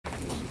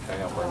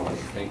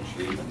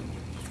Steve.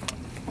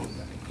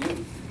 Thank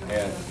you.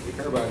 And if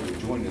everybody would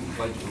join in the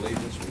Pledge of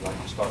Allegiance, we'd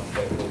like to start with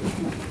that, please.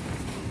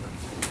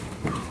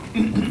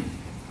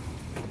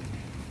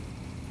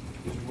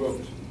 Mr.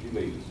 Wilkerson, would you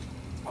lead us?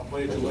 I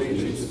pledge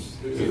allegiance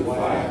to the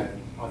flag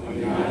of the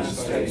United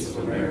States of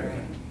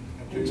America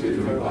and to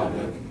the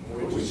republic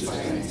which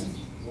stands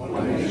one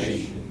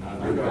nation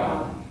under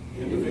God,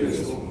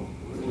 indivisible,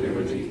 with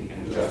liberty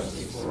and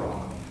justice for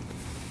all.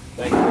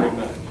 Thank you very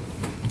much.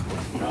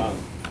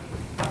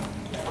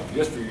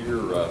 Just for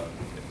your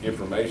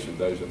information,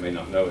 those that may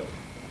not know it,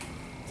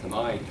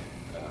 tonight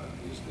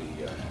is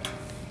the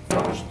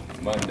first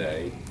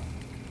Monday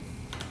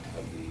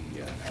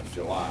of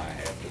July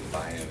after the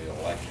biennial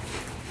election,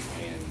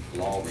 and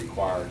law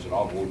requires that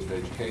all boards of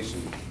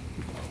education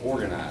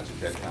organize at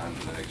that time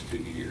for the next 2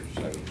 years.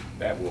 So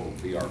that will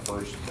be our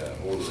first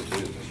order of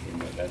business.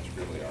 That's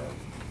really our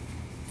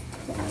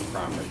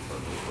primary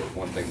purpose, but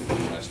one thing that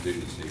we must do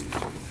this evening.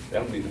 So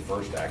that'll be the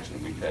first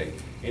action we take.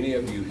 Any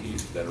of you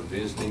that are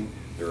visiting,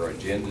 there are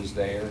agendas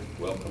there.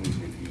 Welcome. If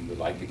you would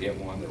like to get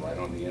one, they're right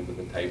on the end of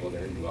the table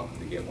there. You're welcome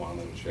to get one.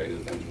 It'll show you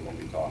the things we're going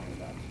to be talking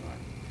about tonight.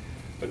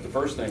 But the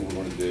first thing we're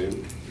going to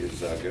do is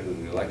go to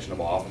the election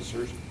of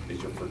officers.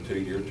 These are for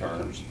 2-year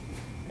terms.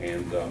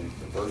 And the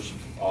first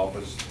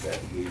office that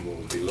we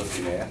will be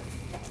looking at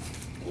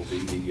will be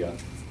the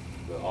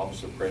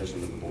office of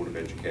President of the Board of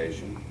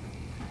Education.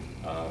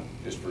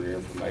 Just for your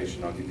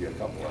information, I'll give you a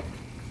couple of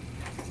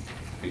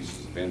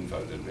pieces of info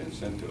that have been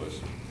sent to us.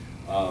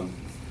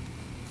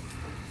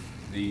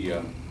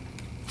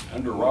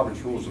 Under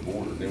Robert's Rules of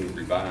Order, they were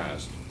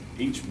revised.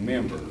 Each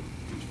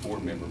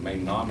board member may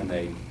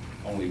nominate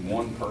only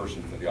one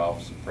person for the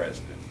office of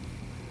President.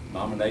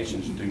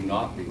 Nominations do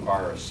not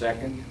require a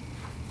second.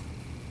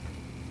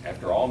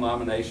 After all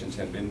nominations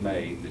have been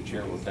made, the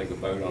chair will take a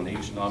vote on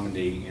each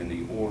nominee in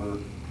the order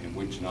in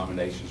which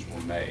nominations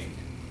were made.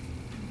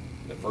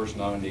 The first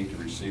nominee to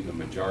receive a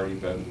majority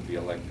vote will be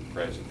elected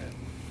president.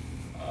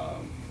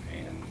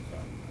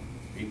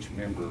 Each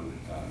member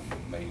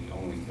may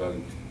only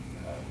vote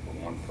for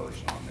one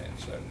person on that.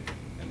 So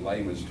in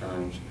layman's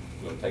terms,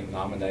 we'll take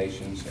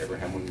nominations, how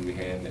many we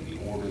have, in the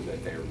order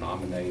that they are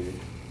nominated.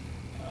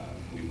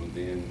 We will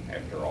then,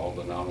 after all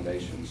the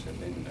nominations have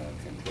been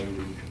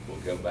concluded, we'll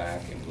go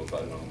back and we'll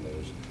vote on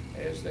those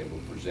as they were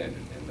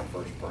presented. And the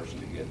first person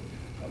to get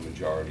a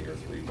majority or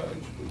 3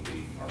 votes would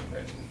be our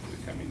president for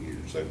the coming year.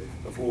 So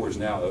the floor is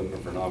now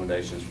open for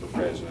nominations for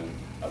president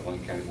of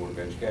Lincoln County Board of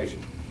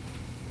Education.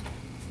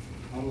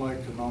 I'd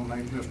like to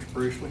nominate Mr.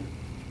 Priestley.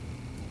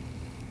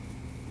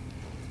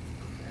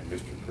 And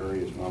Mr.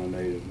 Curry has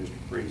nominated Mr.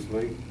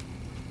 Priestley.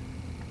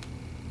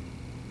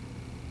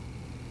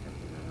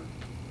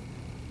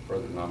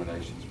 Further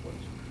nominations,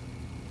 please.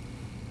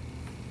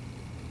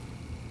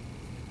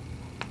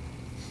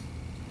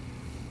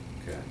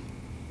 Okay.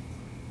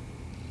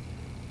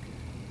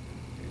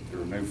 If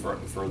there are no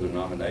further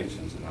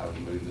nominations, then I would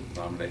move that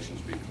the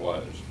nominations be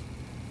closed.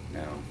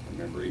 Now,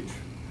 remember, each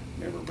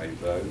member may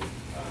vote.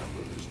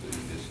 We'll just do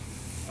this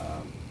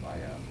by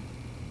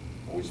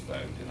voice vote,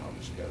 and I'll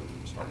just go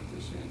and start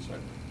this in. So,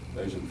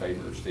 those in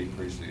favor of Steve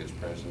Priestley as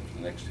president for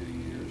the next 2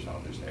 years,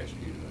 I'll just ask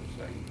you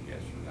to say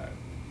yes or no.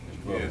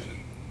 Mr. Wilkerson?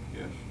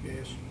 Yes.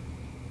 Yes.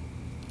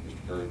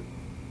 Mr. Curry?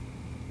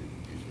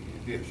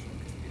 Yes.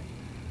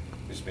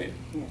 Ms. Smith?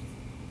 Yes.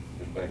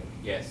 Ms. Baker?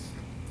 Yes.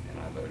 And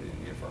I voted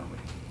in the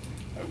affirmative.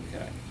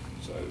 Okay,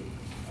 so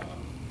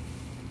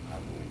I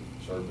will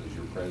serve as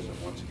your president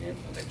once again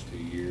for the next 2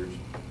 years.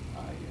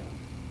 I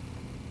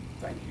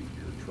thank you for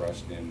your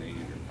trust in me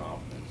and your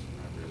confidence, and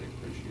I really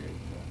appreciate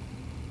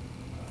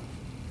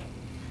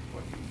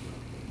what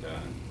you've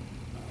done.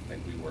 I think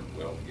we work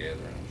well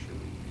together, and I'm sure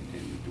we can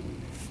continue doing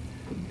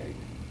that. Okay.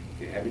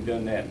 Having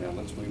done that, now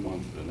let's move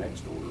on to the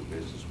next order of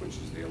business, which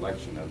is the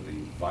election of the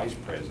vice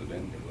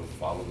president. It will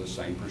follow the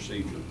same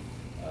procedure.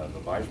 The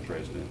vice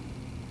president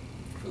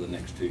for the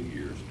next 2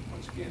 years.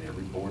 Once again,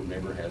 every board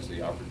member has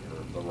the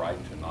right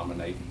to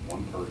nominate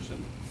one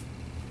person,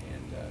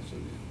 and so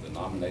the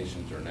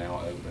nominations are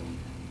now open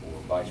for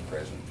vice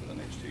president for the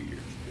next 2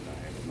 years. Could I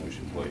have a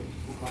motion, please?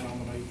 I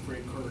nominate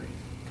Fred Curry.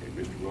 Okay,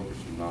 Mr.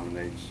 Wilkerson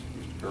nominates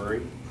Mr.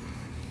 Curry.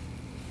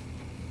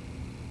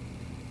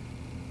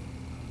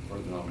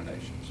 Further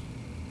nominations?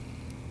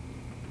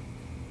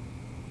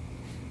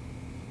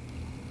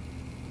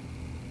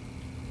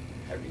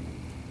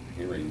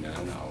 Hearing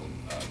none, I'll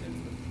then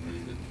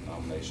move that the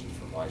nominations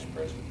for vice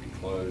president be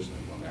closed,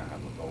 and we'll now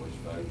have a voice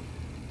vote.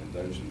 And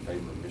those in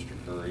favor of Mr.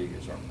 Curry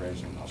as our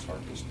president, I'll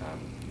start this time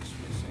with Ms.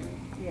 Smith.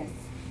 Yes.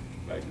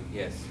 Baker?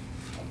 Yes.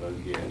 I vote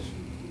yes.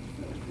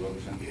 Mr.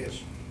 Wilkerson?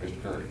 Yes.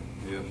 Mr. Curry?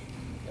 Yes.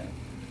 Okay.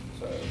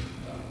 So,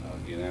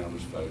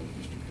 unanimous vote,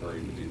 Mr. Curry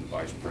to be the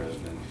vice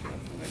president for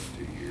the next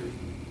 2 years.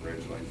 And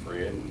congratulate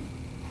Fred. And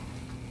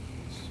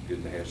it's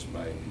good to have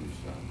somebody who's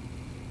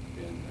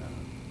been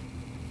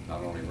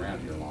not only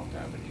around here a long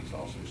time, but he's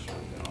also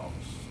served in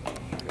office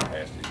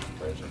capacity as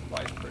president,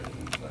 vice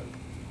president. So,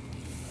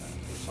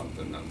 if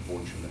something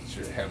unfortunate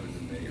should happen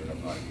to me or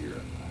I'm not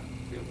here, I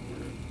feel that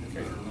we're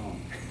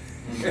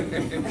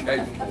in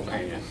capable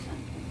hands.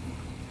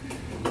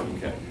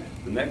 Okay.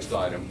 The next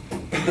item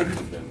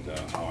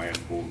that I'll ask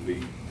for will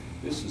be,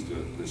 this is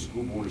the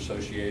School Board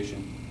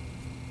Association,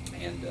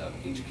 and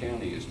each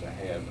county is to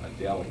have a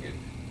delegate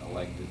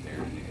elected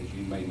there. And as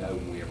you may know,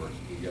 when we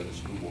go to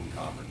school board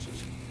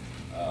conferences,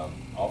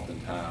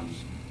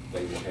 oftentimes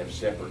they will have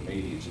separate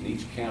meetings, and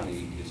each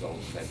county that's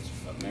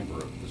a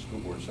member of the School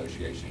Board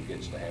Association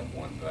gets to have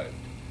one vote.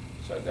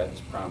 So that's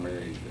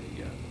primarily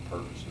the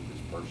purpose of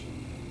this person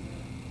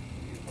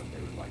and what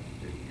they would like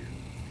to do here.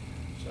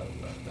 So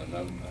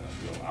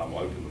I'll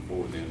open the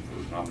floor then for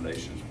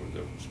nominations for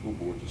the School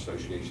Boards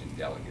Association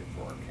delegate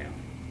for our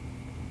county.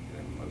 Can I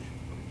have a motion,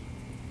 please?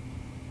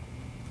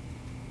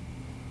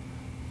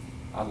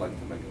 I'd like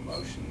to make a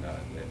motion that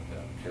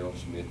Carol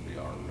Smith be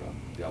our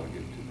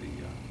delegate to the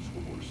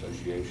School Board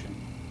Association.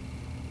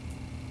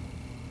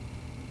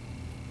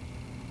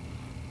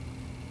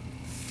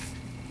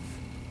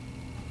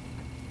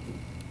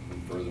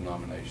 Any further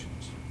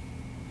nominations?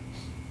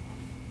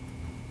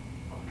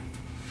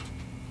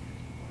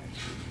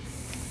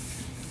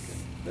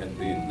 That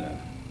being,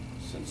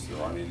 since there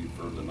aren't any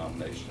further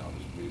nominations, I'll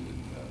just move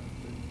that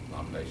the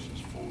nominations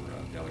for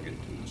delegate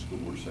to the School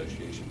Board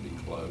Association be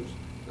closed.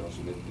 Carol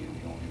Smith being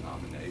the only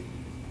nominee.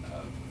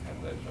 Have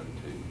that vote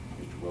too.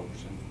 Mr.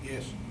 Wilkerson?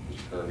 Yes.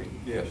 Mr. Curry?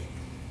 Yes.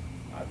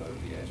 I vote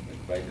yes.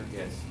 Mr. Baker?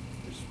 Yes.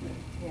 Ms. Smith?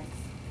 Yes.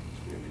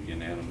 So we have a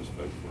unanimous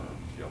vote for our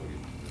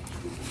delegate to the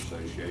School Board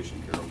Association.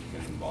 Carol's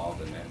been involved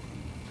in that in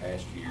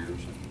past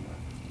years, and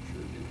I'm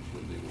sure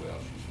she'll do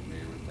well. She's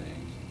familiar with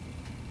things.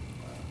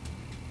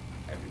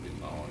 Having been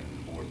not only on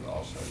the board, but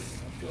also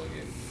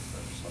affiliated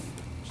with some of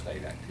the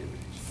state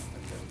activities. I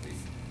think that would be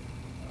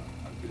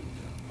a good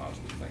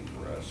positive thing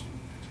for us.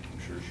 I'm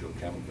sure she'll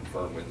come and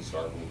confirm with us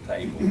our little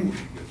table when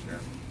she gets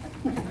there.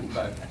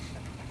 Okay.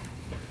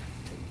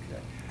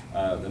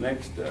 The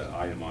next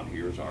item on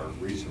here is our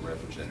RESA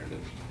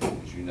representative.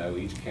 As you know,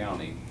 each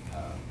county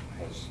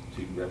has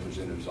 2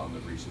 representatives on the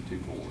RESA 2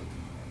 board.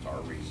 That's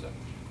our RESA,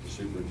 the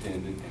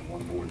superintendent and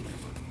 1 board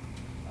member.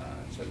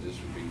 So this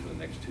would be for the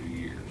next 2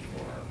 years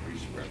for our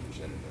RESA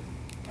representative.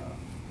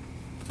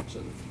 So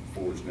the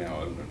floor is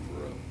now open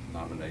for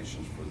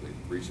nominations for the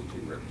RESA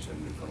 2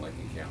 representative for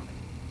Lincoln County.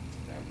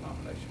 Can I have a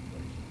nomination,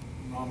 please?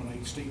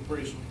 Nominate Steve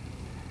Priestley.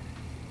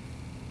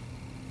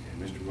 Okay,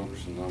 Mr.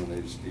 Wilkerson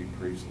nominated Steve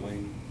Priestley.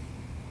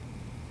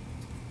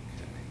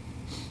 Okay.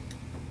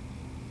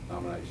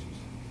 Nominations.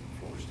 The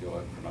floor is still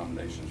open for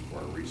nominations for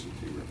our RESA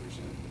 2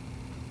 representative.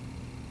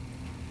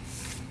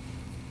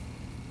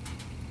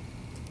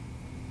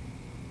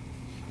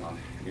 Not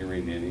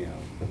hearing any, I'll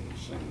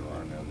assume there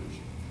are none others.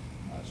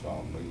 So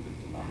I'll move that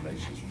the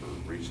nominations for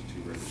RESA 2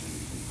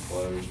 representatives be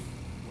closed.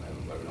 We'll have a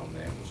vote on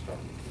that. We'll start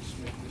with Ms.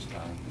 Smith this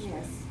time. Ms. Yes.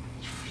 Smith?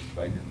 Mr.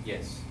 Baker?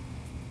 Yes.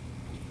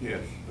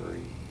 Yes.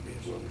 Curry?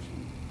 Yes. Wilkerson?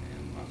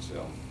 And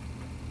myself,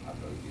 I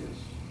vote yes.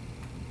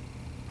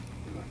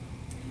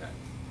 No.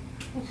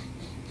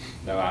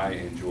 No, I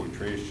enjoy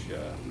Trish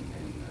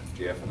and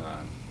Jeff and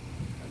I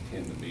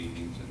attend the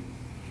meetings, and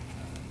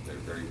they're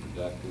very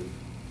productive.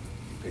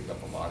 You pick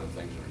up a lot of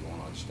things that are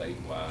going on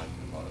statewide,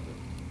 and a lot of the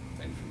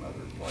things from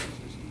other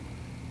places, and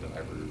they'll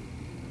have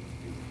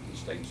the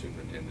state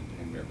superintendent,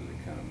 whomever they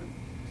come, and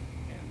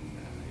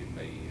it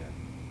may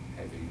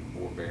have even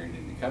more bearing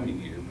in the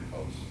coming year,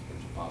 because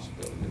there's a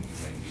possibility that we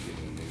may be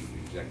getting a new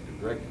executive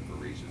director for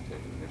RESA,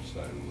 and if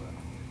so,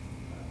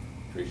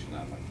 Trish and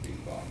I'd like to be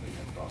involved in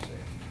that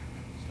process.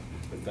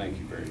 But thank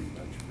you very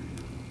much for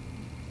your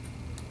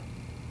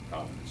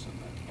confidence in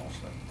that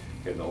also.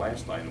 Okay, the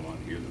last item on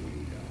here that we,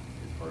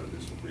 as part of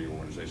this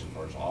reorganization as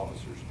far as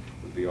officers,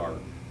 would be our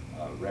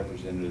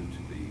representative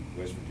to the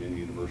West Virginia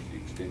University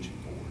Extension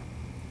Board.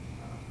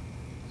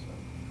 So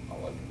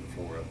I'll open the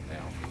floor up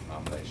now for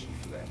nominations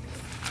for that.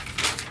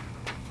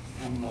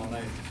 I'm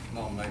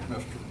nominate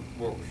Mr.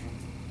 Wilkerson.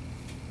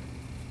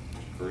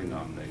 Mr. Curry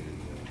nominated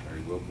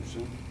Mary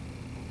Wilkerson.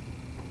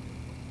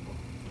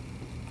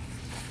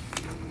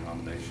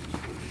 Nominations for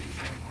the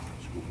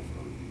school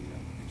for the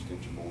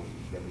extension board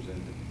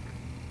representative.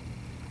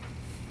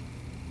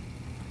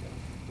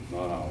 If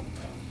not, I'll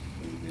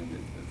move in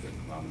that the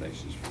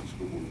nominations for the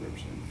school board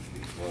representative be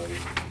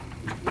closed.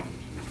 Mr.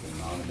 Wilkerson has been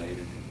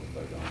nominated, and we'll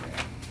vote on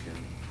that.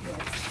 Karen?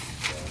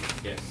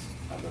 Yes. Yes.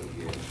 I vote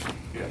yes.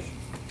 Yes.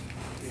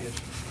 Yes.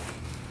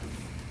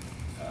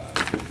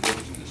 Mr.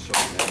 Wilkerson has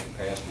served in that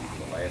capacity for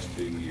the last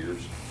 2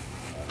 years.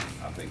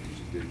 I think he's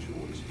a good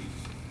choice.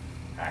 He's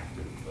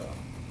active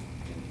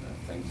in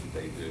things that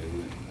they do,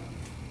 and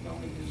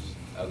knowing his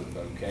other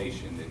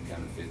vocation, it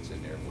kind of fits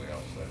in there well.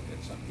 So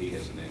that's something he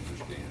has an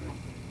interest in, and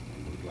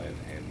we're glad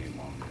to have him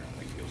on there. I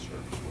think he'll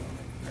serve us well in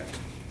that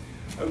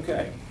capacity.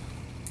 Okay,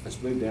 let's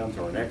move down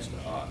to our next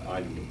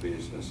item of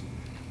business.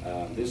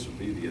 This will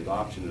be the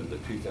adoption of the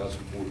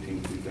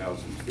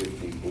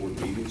 2014-2015 board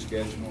meeting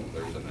schedule.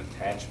 There's an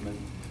attachment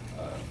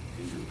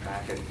in your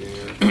packet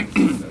there. Those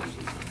that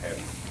have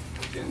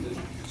agendas,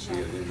 you can see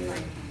it in there.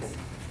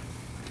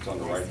 It's on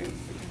the right hand.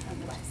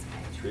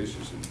 Trish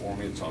has informed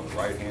me it's on the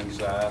right hand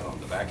side on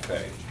the back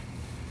page.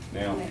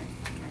 Now,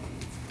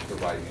 the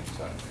right hand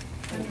side.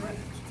 Do you want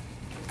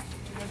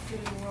to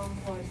do wrong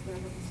place there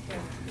with the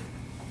statute.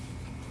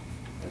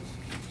 That's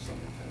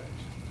something tax.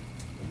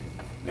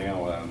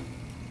 Now,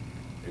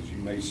 as you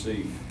may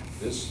see,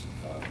 this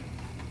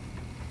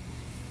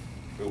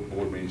bill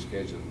board meeting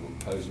schedule that we're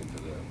proposing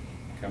for the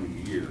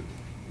coming year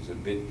is a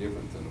bit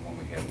different than the one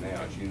we have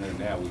now. As you know,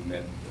 now we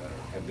met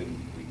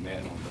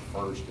on the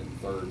first and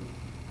third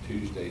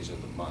Tuesdays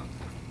of the month.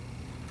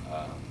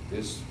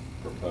 This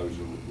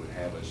proposal would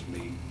have us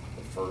meet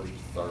the first,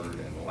 third,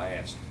 and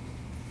last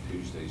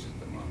Tuesdays of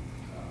the month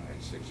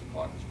at 6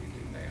 o'clock as we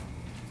do now.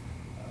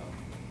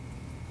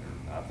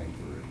 I think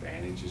there are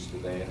advantages to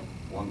that.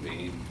 One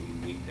being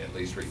we meet at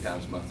least 3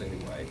 times a month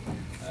anyway,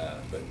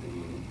 but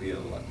we'd be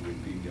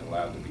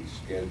allowed to be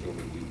scheduled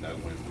and we know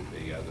when it would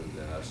be, other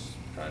than us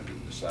trying to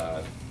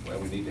decide, well,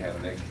 we need to have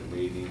an extra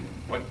meeting.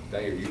 What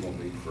day are you going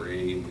to be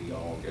free? And we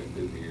all go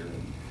through here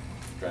and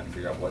trying to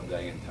figure out what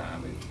day and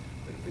time.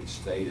 But if it's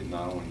stated,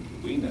 not only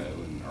do we know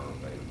and are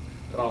available,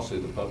 but also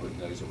the public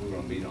knows that we're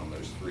going to meet on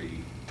those 3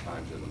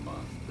 times of the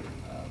month.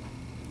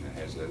 And it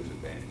has those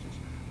advantages.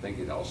 I think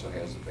it also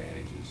has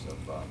advantages of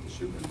the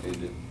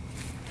superintendent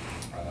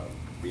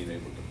being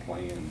able to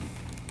plan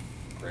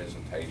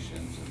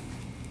presentations and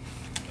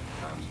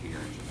times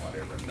hearings and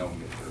whatever, and knowing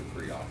that there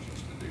are 3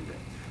 options to do that.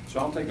 So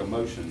I'll take a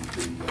motion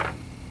to,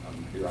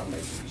 here I'm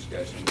making a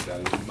discussion without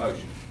any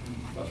motion.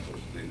 I'm not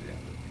supposed to do that,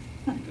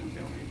 but you didn't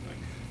tell me anything.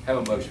 Have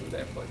a motion with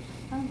that, please.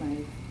 I'll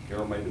move.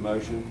 Carol made the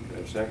motion. Do I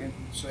have a second?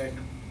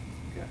 Second.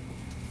 Okay.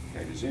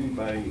 Okay, does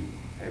anybody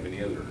have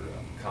any other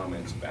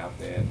comments about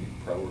that,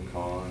 pro or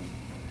con,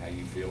 how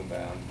you feel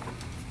about it?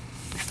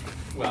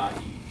 Well,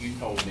 you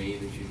told me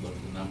that you looked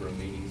at the number of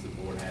meetings the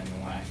board had in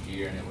the last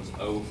year, and it was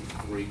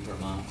 3 per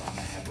month on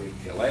average.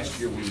 Yeah, last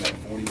year we met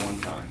 41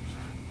 times.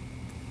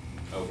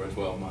 Over a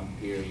 12-month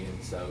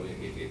period, so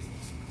it's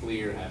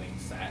clear, having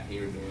sat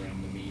here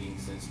during the meeting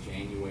since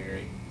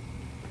January,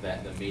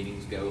 that the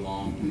meetings go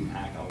long. We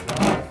pack a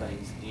lot of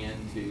things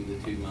into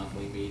the 2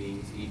 monthly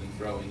meetings, even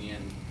throwing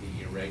in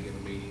the irregular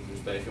meetings or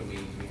special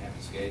meetings we have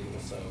to schedule.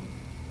 So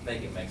I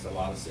think it makes a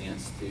lot of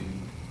sense to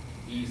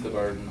ease the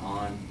burden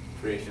on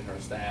Trish and her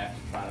staff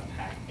to try to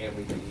pack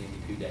everything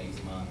into 2 days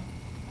a month.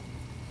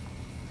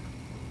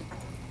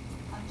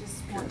 I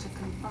just want to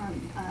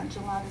confirm,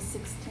 July the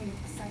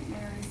 16th, St.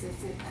 Mary's,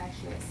 is it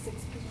actually at 6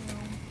 p.m.?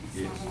 It's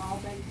Yes. not an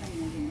all-day thing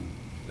again?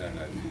 No.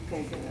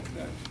 Okay, good.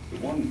 No.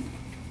 The one,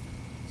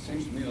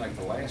 seems to me like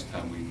the last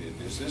time we did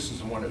this is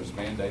the one that was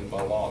mandated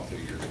by law 2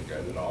 years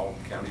ago, that all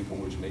county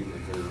boards meet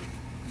with their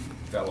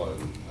fellow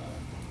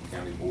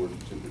county board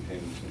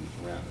superintendents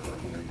and around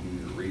in their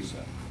junior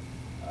recess.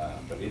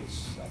 But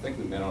I think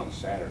we met on a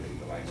Saturday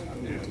the last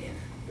time, didn't we?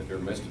 But there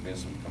must have been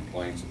some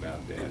complaints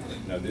about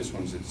that. No, this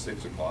one's at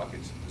 6 o'clock.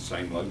 It's at the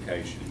same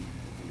location.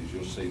 And as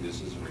you'll see,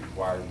 this is a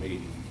required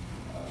meeting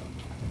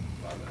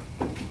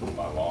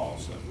by law,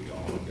 so we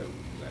all go to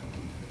that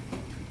one.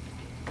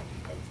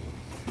 Hopefully.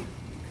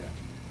 Okay.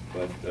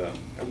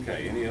 But,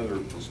 okay, any other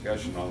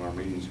discussion on our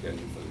meeting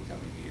schedule for the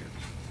coming year?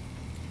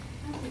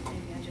 I think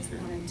maybe I just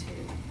wanted to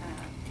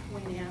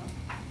point out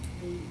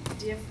the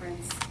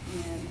difference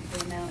in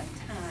the amount of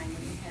time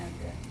when you have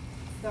the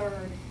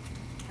third,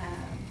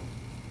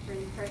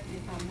 correct me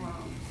if I'm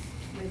wrong,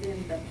 within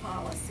the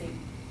policy,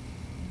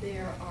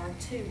 there are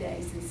 2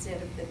 days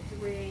instead of the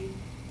 3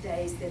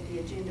 days that the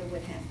agenda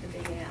would have to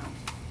be out.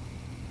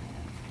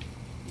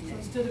 So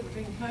instead of it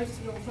being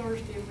posted on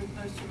Thursday, it would be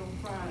posted on On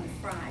Friday.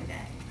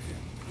 Friday.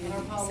 And our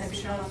So policy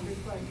Sean does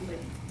reflect would-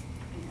 it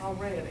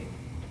already.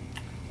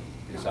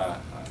 Yes,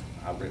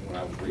 when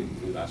I was reading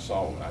through it, I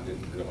saw it. I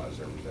didn't realize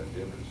there was that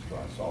difference, so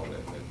I saw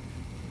that, but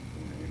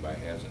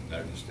anybody hasn't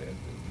noticed that.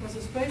 Because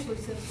especially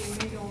since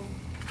we meet on,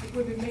 if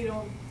we would meet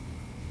on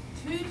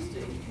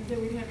Tuesday, and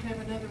then we'd have to have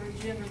another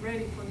agenda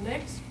ready for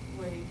next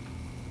week,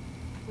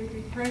 we'd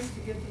be pressed to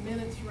get the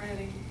minutes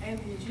ready and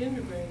the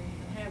agenda ready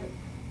and have it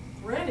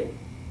ready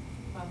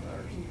by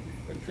Thursday.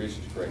 But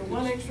Tricia's correct. So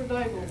one extra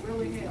day will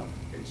really help.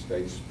 It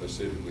states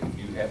specifically, if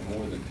you have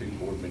more than 2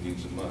 board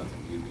meetings a month,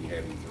 and you'd be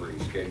having 3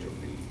 scheduled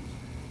meetings,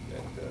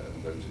 that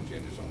those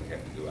agendas only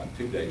have to go out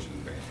 2 days in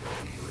advance rather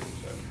than 3.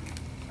 So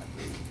I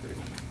agree with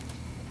Tricia.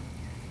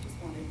 Just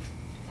wanted to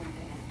point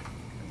that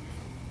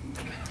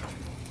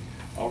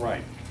out. All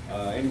right.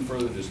 Any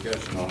further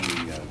discussion on the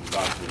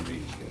adoption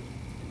meeting schedule?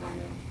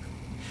 Anything else?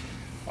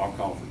 I'll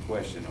call for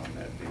question on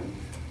that then.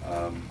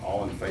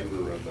 All in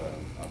favor of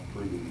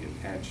approving the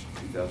attached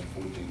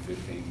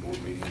 2014-15 board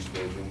meeting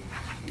schedule?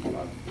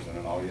 Is that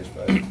an all yes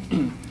vote?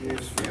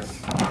 Yes. Yes.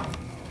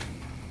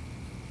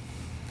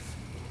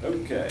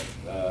 Okay,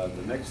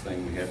 the next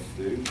thing we have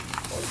to do,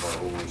 part of our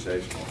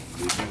organizational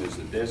mission, is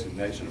the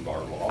designation of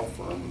our law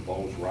firm with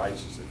Bowles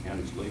Rice as the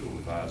county's legal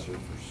advisor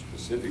for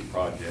specific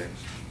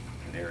projects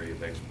and area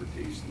of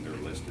expertise, and they're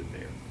listed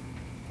there.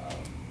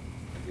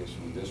 I guess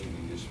with this one,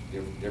 you just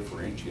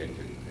differentiate it.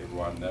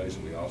 Everyone knows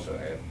that we also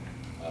have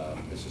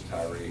Mrs.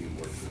 Tyree, who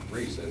works with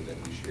RISA,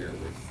 that we share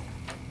with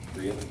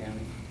 3 other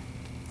counties.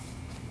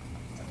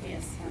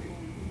 Yes.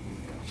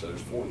 So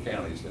there's 4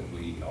 counties that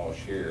we all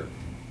share,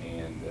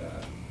 and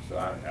so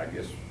I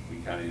guess we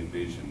kind of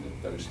envision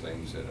that those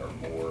things that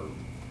are more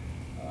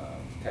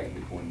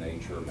technical in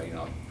nature, may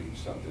not be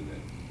something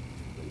that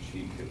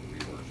she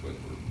typically works with,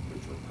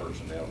 which are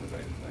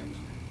personnel-related things,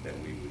 that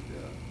we would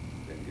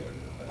then go to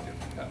a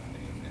different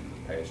company. And in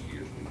the past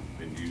years, we've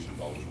been using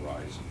Bowles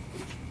Rice,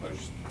 which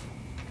most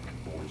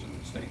boards in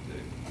the state do.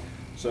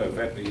 So if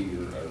that be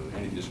or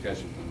any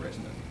discussion from the rest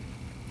of you?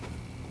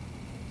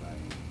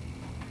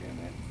 Okay,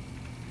 man.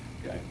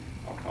 Okay,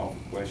 I'll call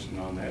for question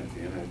on that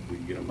then, if we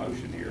get a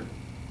motion here.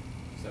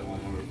 So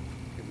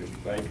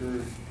Mr. Baker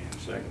and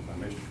second by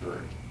Mr.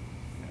 Curry.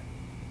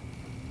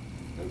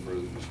 No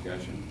further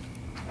discussion.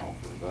 Call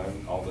for a vote.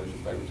 All those in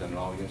favor, send an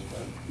all yes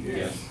vote.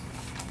 Yes.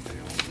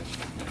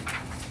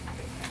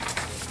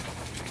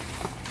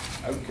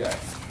 Okay.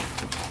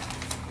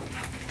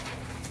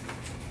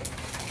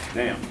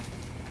 Now,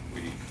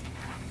 we've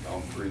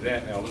gone through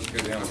that. Now let's go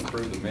down and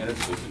approve the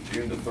minutes of the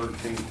June the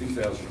 13th,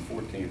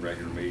 2014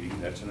 regular meeting.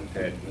 That's an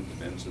attachment,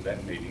 the minutes of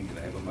that meeting. Can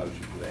I have a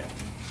motion for that?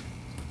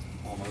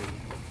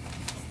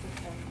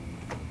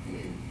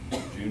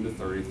 June the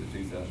 30th of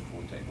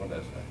 2014. What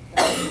does that?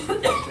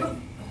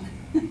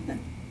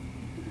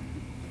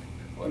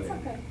 It's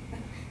okay.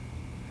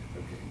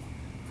 Okay.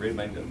 Fred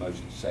made the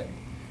motion second.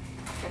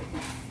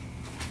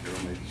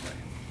 Carol made the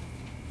second.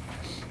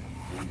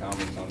 Any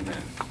comments on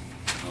that?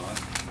 Not?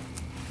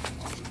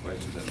 All the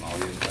questions and all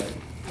yes vote?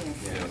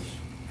 Yes.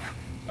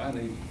 I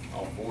need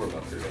all four of them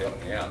up here to help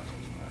me out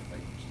since I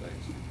make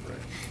mistakes.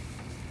 Correct.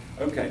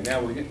 Okay, now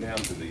we're getting down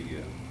to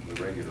the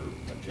regular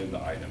agenda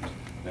items.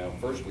 Now,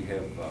 first we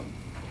have,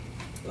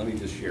 let me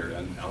just share,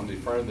 on the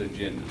front of the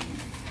agendas,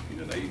 you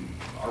know,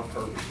 our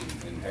purpose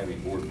in having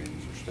board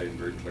meetings are stated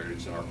very clear.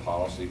 It's in our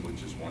policy,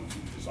 which is one,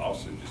 which is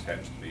also just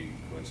happens to be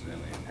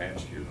coincidentally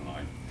attached here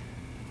tonight.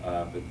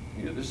 But,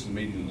 you know, this is a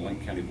meeting of the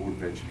Lincoln County Board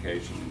of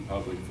Education in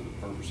public for the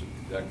purpose of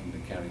conducting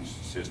the county's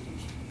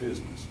systems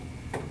business.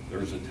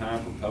 There is a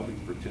time for public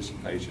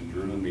participation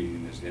during the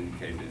meeting as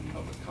indicated in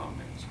public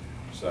comments.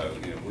 So,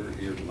 you know, we're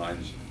here tonight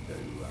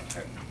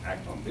to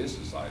act on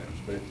business items,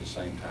 but at the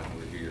same time,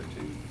 we're here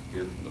to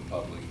hear from the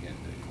public and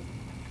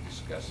to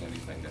discuss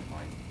anything that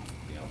might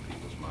be on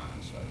people's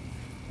minds. So,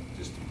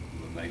 just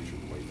the nature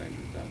of the way things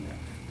are done now.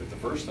 But the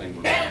first thing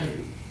we're going to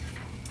do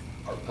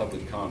are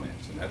public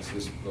comments, and that's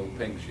this little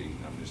pink sheet.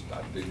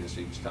 I do this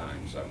each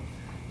time, so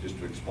just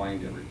to explain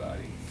to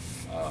everybody.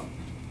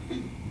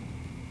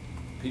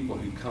 People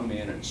who come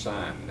in and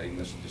sign, they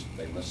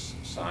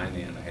must sign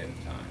in ahead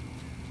of time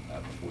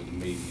before the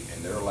meeting,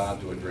 and they're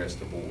allowed to address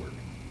the board.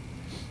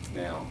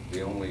 Now,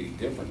 the only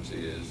difference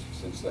is,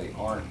 since they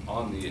aren't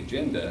on the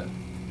agenda,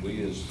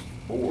 we as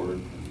board,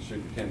 and the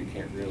superintendent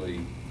can't really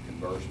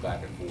converse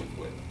back and forth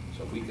with them.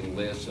 So we can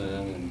listen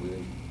and we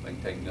may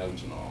take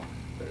notes and all,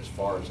 but as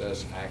far as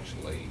us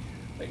actually,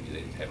 maybe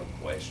they have a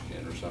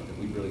question or something,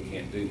 we really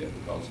can't do that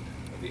because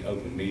of the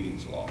open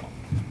meetings law.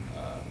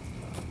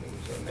 There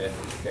was an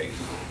ethics case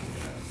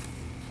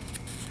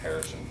in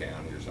Harrison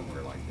County or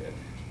somewhere like that,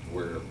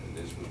 where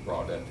this was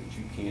brought up that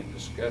you can't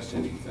discuss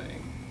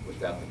anything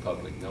without the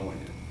public knowing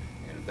it.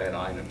 And if that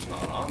item's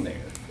not on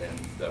there, then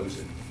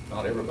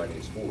not everybody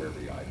is for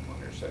every item on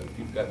there. So if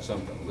you've got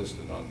something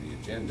listed on the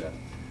agenda,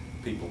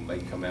 people may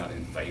come out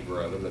in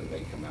favor of it, or they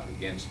may come out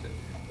against it.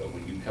 But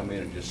when you come in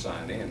and just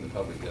sign in, the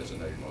public doesn't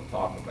know you're going to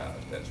talk about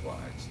it. That's why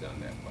it's done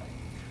that way.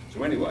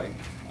 So anyway,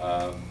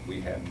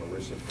 we have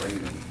Marissa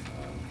Freeman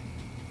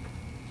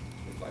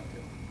would like to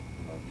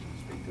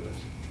speak to us.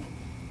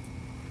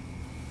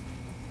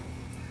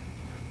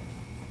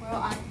 Well,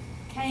 I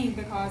came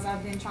because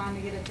I've been trying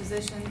to get a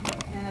position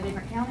in a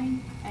different county,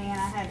 and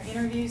I had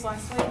interviews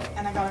last week,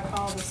 and I got a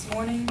call this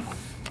morning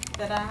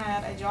that I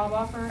had a job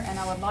offer, and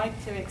I would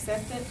like to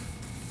accept it.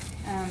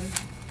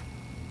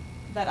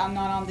 But I'm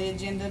not on the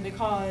agenda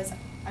because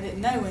I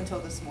didn't know until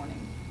this morning.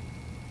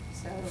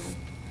 So,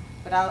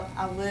 but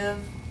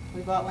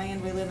we bought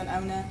land, we live in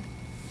Ona,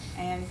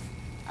 and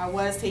I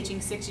was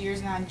teaching 6 years,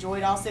 and I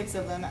enjoyed all 6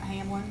 of them at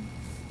Hamlin,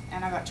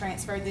 and I got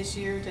transferred this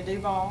year to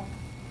Duval,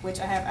 which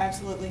I have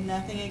absolutely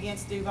nothing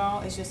against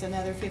Duval. It's just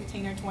another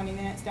 15 or 20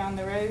 minutes down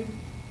the road,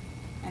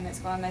 and it's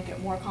going to make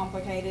it more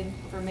complicated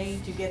for me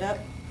to get up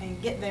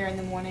and get there in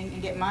the morning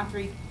and get my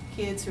 3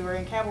 kids who are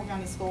in Cabell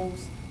County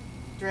schools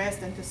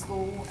dressed into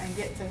school and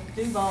get to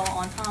Duval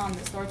on time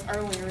that starts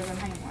earlier than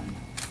Hamlin.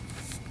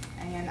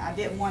 And I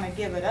didn't want to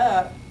give it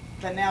up,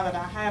 but now that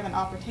I have an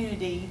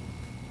opportunity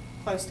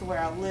close to where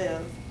I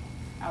live,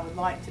 I would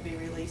like to be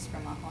released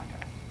from my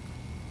contract.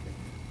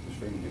 Ms.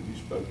 Freeman, have you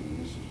spoken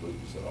to Mrs.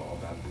 Lucas at all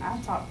about this? I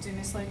talked to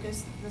Ms.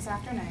 Lucas this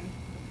afternoon.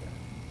 Okay.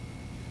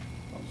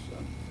 Also,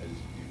 as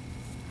you,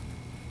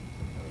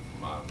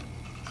 from my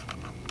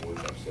words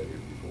I've said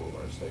here before,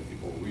 what I've said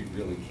before, we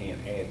really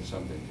can't add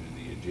something to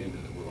the agenda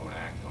that we're going to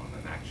act on,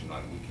 an action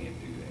item. We can't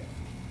do that.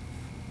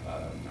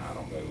 I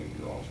don't know in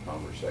your all's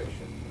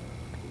conversation,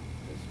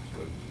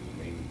 Mrs. Lucas is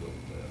amenable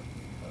to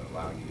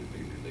allowing you to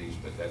be released,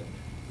 but that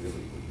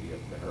really would be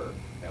up to her.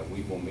 Now,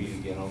 we will meet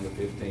again on the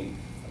 15th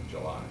of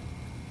July,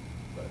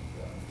 but,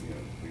 you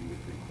know, we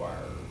would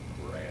require,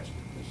 we're asked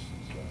if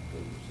Mrs.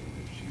 Lucas,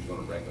 if she's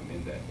going to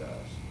recommend that to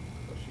us,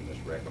 so she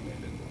must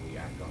recommend it that we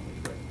act on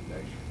these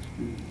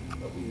recommendations.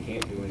 But We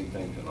can't do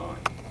anything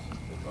tonight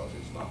because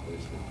it's not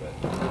listed, but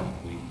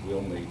we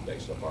will meet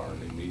based upon our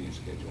new meeting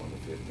schedule on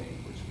the 15th,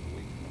 which is a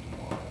week from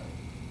tomorrow.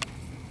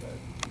 But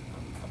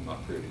I'm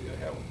not privy to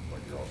how,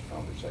 what your all's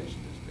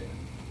conversation has been.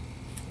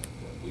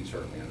 But we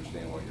certainly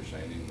understand what you're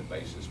saying, and the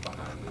basis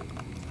behind it,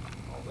 and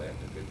all that.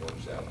 If it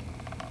works out,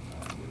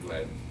 we're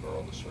glad for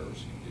all the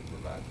service you did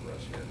provide for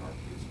us here in our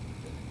kids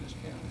in this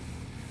county.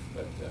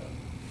 But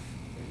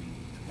maybe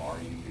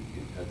tomorrow you could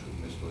get in touch with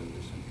Ms.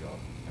 Lucas and y'all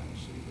can kind of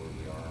see where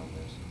we are on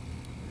this.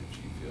 If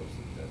she feels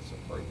that that's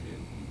appropriate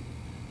and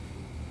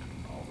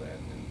all that,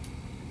 then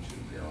it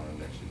should appear on our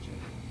next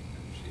agenda.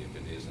 See if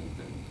it isn't,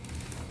 then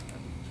I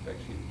would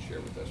expect you to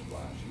share with us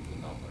why she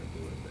would not want to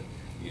do it. But,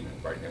 you know,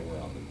 right now we're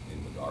in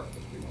the dark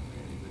because we don't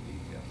know any of the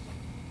details.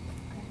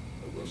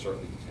 But we'll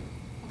certainly continue.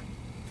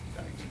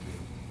 Thanks.